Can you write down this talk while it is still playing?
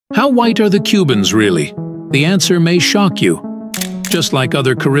How white are the Cubans really? The answer may shock you. Just like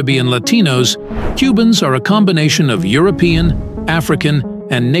other Caribbean Latinos, Cubans are a combination of European, African,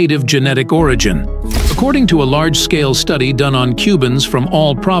 and native genetic origin. According to a large-scale study done on Cubans from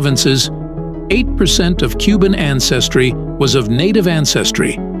all provinces, 8% of Cuban ancestry was of native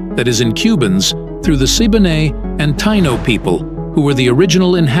ancestry, that is in Cubans, through the Siboney and Taino people, who were the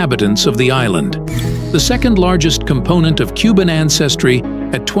original inhabitants of the island. The second largest component of Cuban ancestry,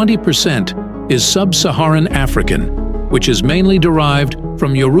 at 20%, is sub-Saharan African, which is mainly derived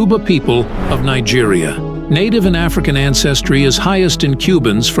from Yoruba people of Nigeria. Native and African ancestry is highest in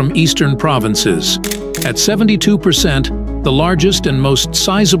Cubans from eastern provinces. At 72%, the largest and most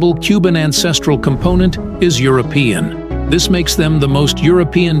sizable Cuban ancestral component is European. This makes them the most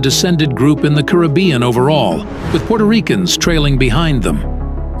European-descended group in the Caribbean overall, with Puerto Ricans trailing behind them.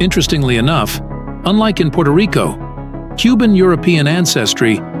 Interestingly enough, unlike in Puerto Rico, Cuban European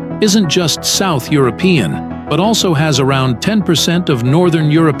ancestry isn't just South European, but also has around 10% of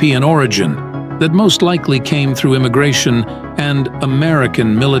Northern European origin that most likely came through immigration and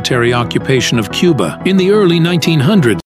American military occupation of Cuba in the early 1900s.